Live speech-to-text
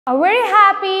A very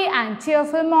happy and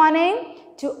cheerful morning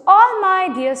to all my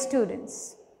dear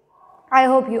students. I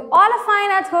hope you all are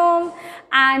fine at home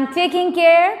and taking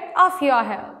care of your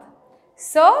health.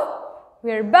 So,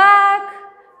 we're back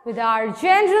with our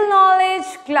general knowledge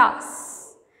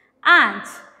class. And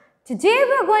today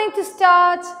we're going to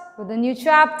start with a new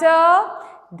chapter,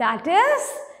 that is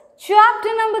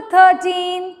chapter number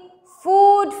 13,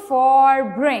 Food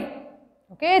for Brain.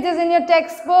 Okay, it is in your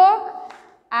textbook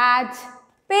at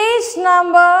page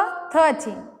number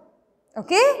 13.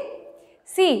 Okay?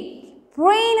 See,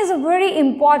 brain is a very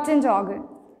important organ,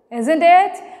 isn't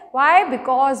it? Why?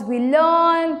 Because we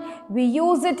learn, we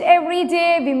use it every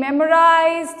day, we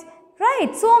memorized,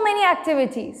 right? So many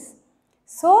activities.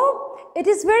 So, it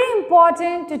is very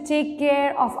important to take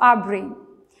care of our brain.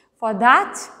 For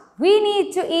that, we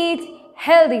need to eat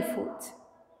healthy food.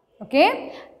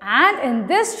 Okay? And in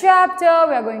this chapter,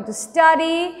 we are going to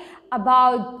study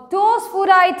about those food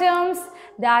items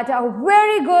that are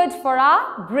very good for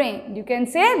our brain. You can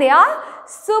say they are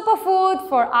superfood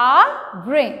for our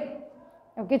brain.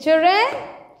 Okay, children?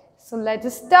 So let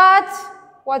us start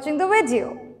watching the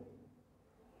video.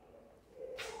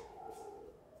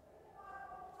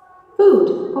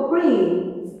 Food for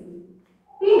brain.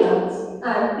 Peanuts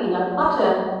and peanut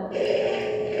butter.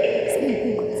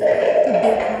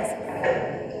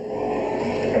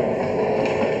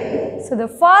 So the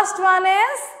first one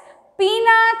is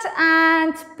peanut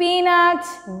and peanut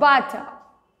butter.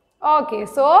 Okay,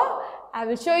 so I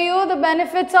will show you the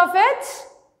benefits of it.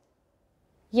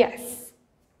 Yes.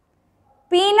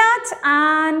 Peanut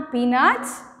and peanut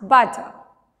butter.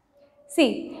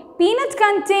 See, peanut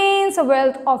contains a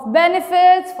wealth of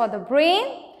benefits for the brain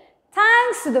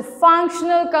thanks to the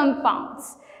functional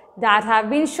compounds that have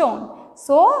been shown.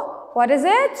 So, what is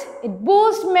it? It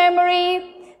boosts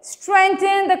memory,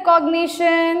 strengthens the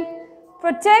cognition,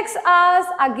 protects us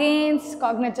against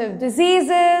cognitive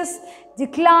diseases,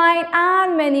 decline,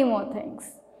 and many more things.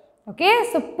 Okay,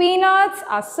 so peanuts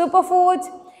are superfoods.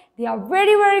 They are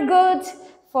very, very good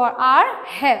for our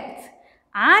health.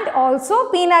 And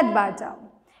also peanut butter.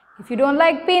 If you don't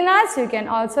like peanuts, you can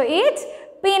also eat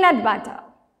peanut butter.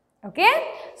 Okay,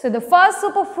 so the first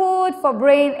superfood for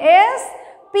brain is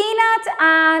peanut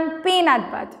and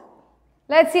peanut butter.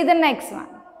 Let's see the next one.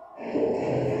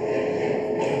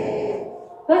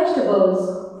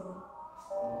 Vegetables.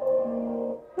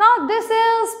 Now this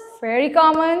is very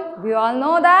common. We all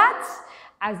know that.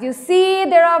 As you see,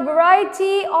 there are a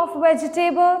variety of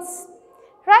vegetables,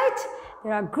 right?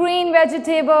 There are green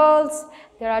vegetables,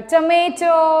 there are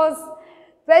tomatoes,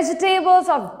 vegetables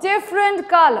of different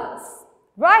colors,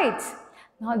 right?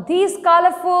 Now these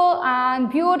colorful and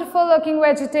beautiful looking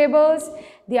vegetables,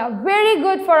 they are very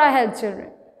good for our health, children.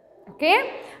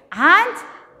 Okay? And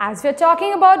as we are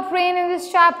talking about brain in this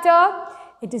chapter,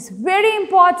 it is very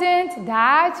important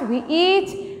that we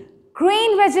eat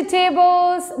green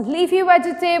vegetables, leafy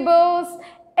vegetables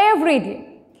every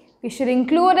day. We should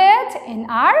include it in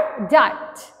our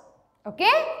diet.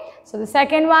 Okay? So the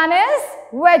second one is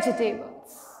vegetables.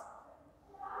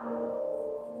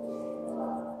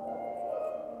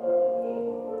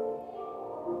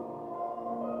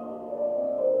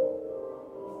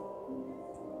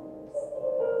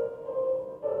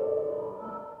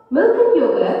 Milk and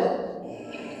yogurt.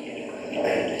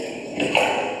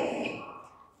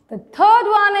 The third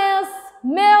one is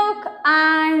milk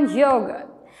and yogurt.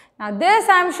 Now this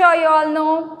I'm sure you all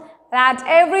know that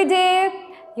every day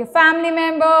your family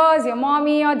members, your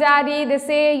mommy or daddy, they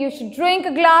say you should drink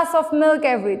a glass of milk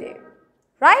every day.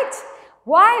 Right?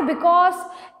 Why? Because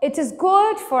it is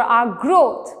good for our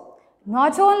growth.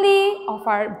 Not only of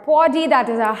our body, that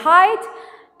is our height,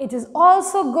 it is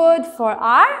also good for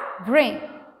our brain.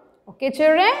 Okay,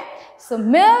 children? So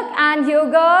milk and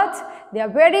yogurt, they are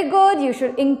very good. You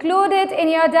should include it in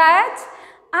your diet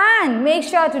and make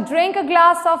sure to drink a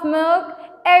glass of milk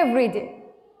every day.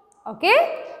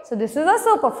 Okay? So this is a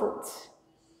superfood.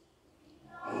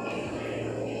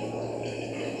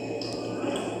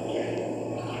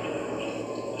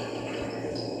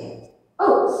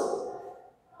 Oats.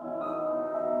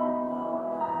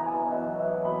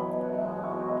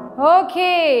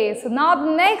 Okay, so now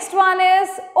the next one is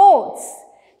oats.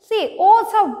 See,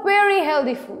 oats are very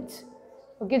healthy foods.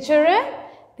 Okay, children?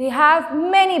 They have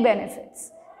many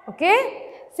benefits. Okay?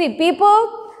 See,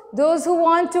 people, those who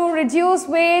want to reduce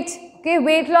weight, okay,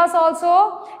 weight loss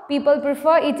also, people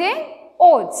prefer eating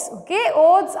oats. Okay?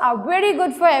 Oats are very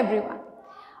good for everyone.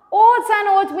 Oats and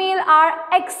oatmeal are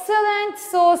excellent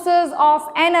sources of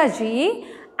energy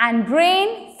and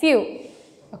brain fuel.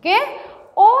 Okay?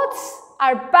 Oats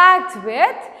are packed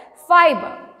with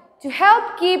fiber to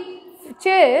help keep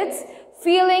kids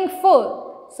feeling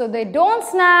full. So they don't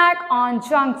snack on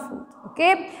junk food.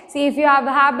 Okay, see, if you have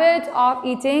the habit of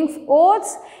eating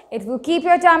oats, it will keep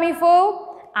your tummy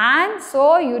full, and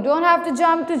so you don't have to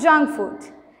jump to junk food.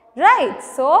 Right,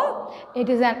 so it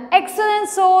is an excellent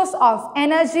source of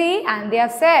energy, and they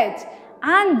have said,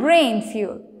 and brain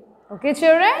fuel. Okay,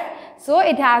 children, so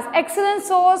it has excellent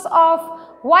source of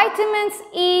vitamins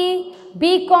E,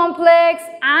 B complex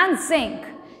and zinc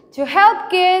to help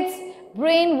kids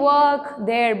brain work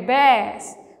their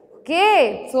best.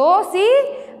 Okay, so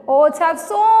see, oats have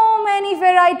so many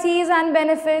varieties and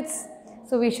benefits,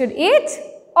 so we should eat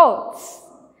oats.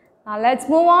 Now let's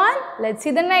move on. Let's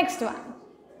see the next one.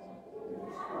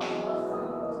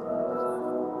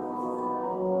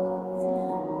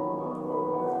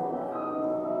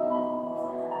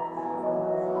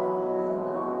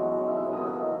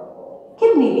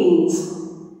 Kidney beans.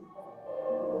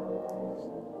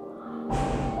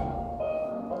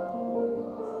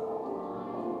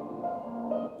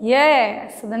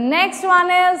 Yes, so the next one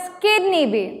is kidney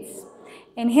beans.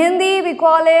 In Hindi, we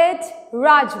call it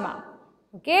rajma.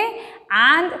 Okay,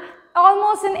 and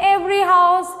almost in every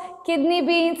house, kidney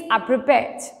beans are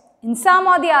prepared in some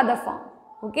or the other form.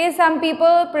 Okay, some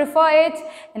people prefer it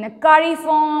in a curry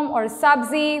form or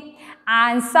sabzi,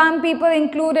 and some people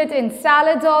include it in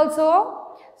salads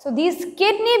also. So these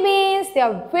kidney beans, they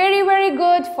are very, very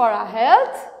good for our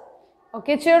health.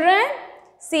 Okay, children,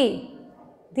 see,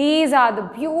 these are the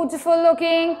beautiful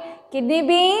looking kidney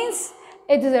beans.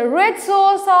 It is a rich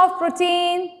source of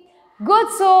protein, good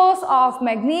source of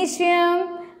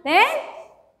magnesium, then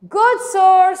good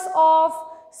source of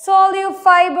soluble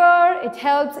fiber. It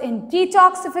helps in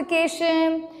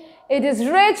detoxification. It is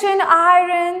rich in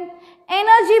iron,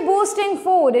 energy boosting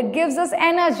food. It gives us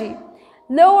energy,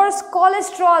 lowers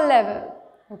cholesterol level.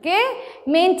 Okay,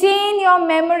 maintain your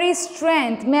memory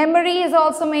strength. Memory is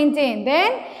also maintained.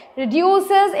 Then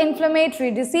reduces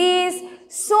inflammatory disease.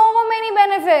 So many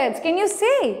benefits. Can you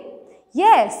see?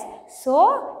 Yes.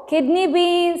 So kidney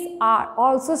beans are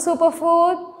also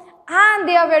superfood, and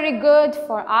they are very good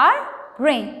for our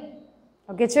brain.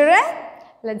 Okay, children?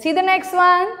 Let's see the next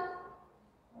one.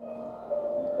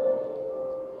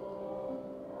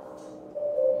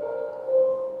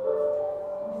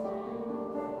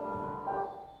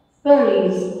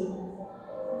 Berries.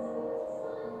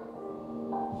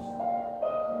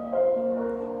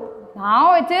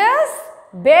 Now it is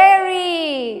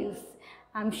berries.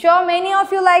 I'm sure many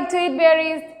of you like to eat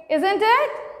berries, isn't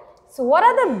it? So what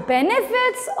are the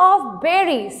benefits of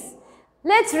berries?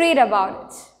 Let's read about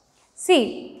it.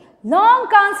 See, long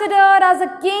considered as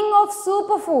a king of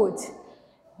superfoods,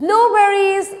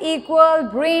 blueberries equal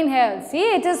brain health.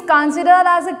 See, it is considered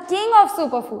as a king of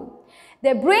superfood.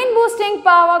 Their brain boosting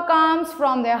power comes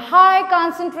from their high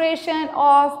concentration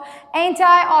of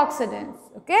antioxidants.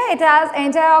 Okay, it has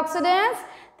antioxidants.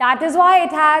 That is why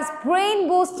it has brain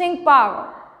boosting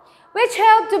power, which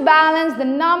help to balance the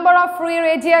number of free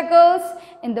radicals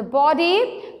in the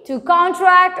body to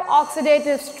counteract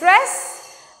oxidative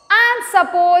stress and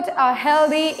support a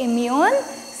healthy immune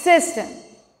system.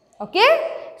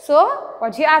 Okay, so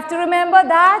what you have to remember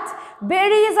that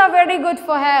berries are very good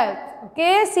for health.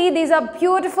 Okay, see, these are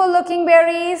beautiful looking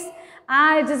berries,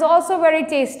 and it is also very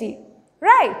tasty,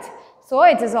 right? So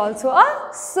it is also a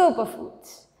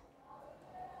superfood.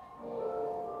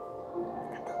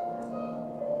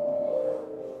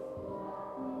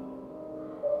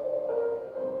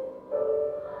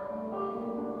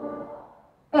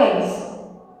 Eggs.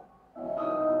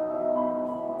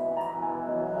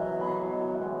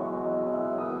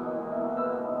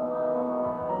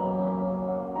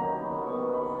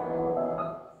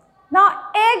 Now,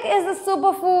 egg is a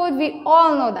superfood, we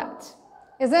all know that,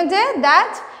 isn't it?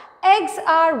 That eggs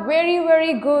are very,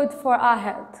 very good for our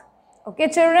health. Okay,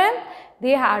 children?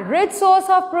 They are rich source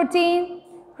of protein,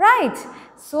 right?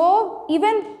 So,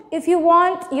 even if you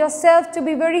want yourself to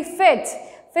be very fit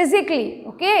physically,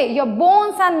 okay, your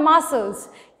bones and muscles,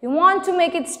 you want to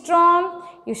make it strong,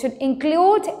 you should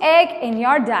include egg in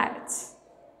your diet.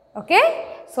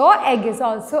 Okay? So, egg is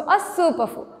also a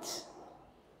superfood.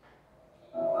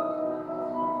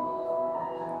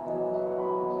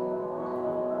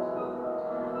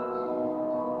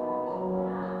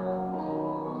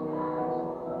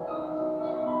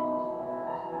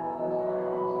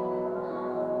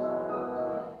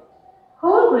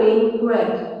 Whole grain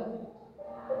bread.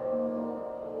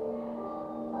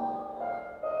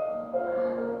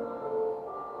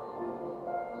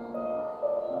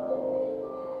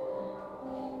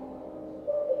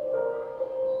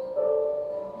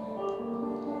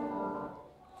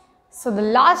 So the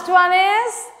last one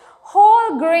is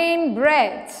whole grain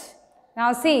bread.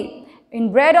 Now see,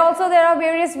 In bread also there are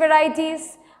various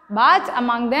varieties, but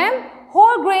among them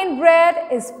whole grain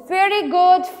bread is very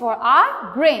good for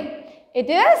our brain. It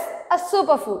is a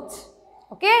superfood.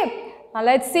 Okay, now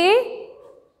let's see.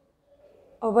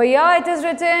 Over here it is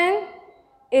written,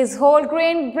 is whole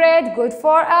grain bread good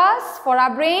for us, for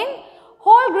our brain?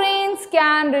 Whole grains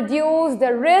can reduce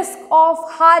the risk of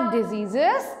heart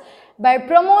diseases by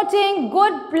promoting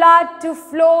good blood to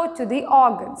flow to the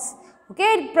organs. Okay,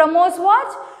 it promotes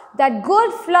what? That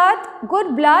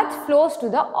good blood flows to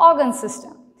the organ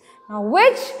system. Now,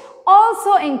 which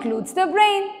also includes the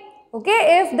brain.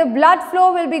 Okay, if the blood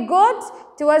flow will be good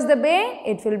towards the brain,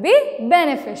 it will be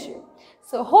beneficial.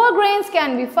 So, whole grains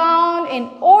can be found in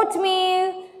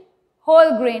oatmeal,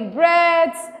 whole grain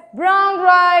breads, brown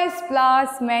rice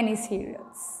plus many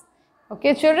cereals.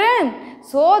 Okay, children.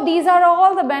 So, these are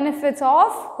all the benefits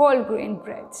of whole grain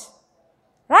bread.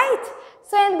 Right?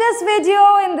 So, in this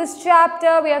video, in this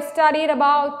chapter, we have studied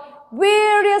about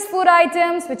various food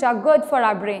items which are good for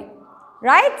our brain.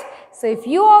 Right? So, if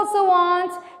you also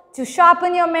want to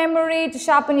sharpen your memory, to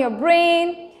sharpen your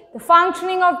brain, the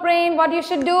functioning of brain, what you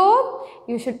should do?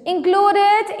 You should include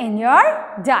it in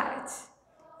your diet.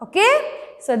 Okay?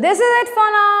 So, this is it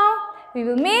for now. We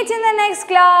will meet in the next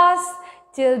class.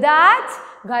 Till that,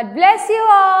 God bless you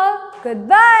all.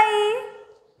 Goodbye.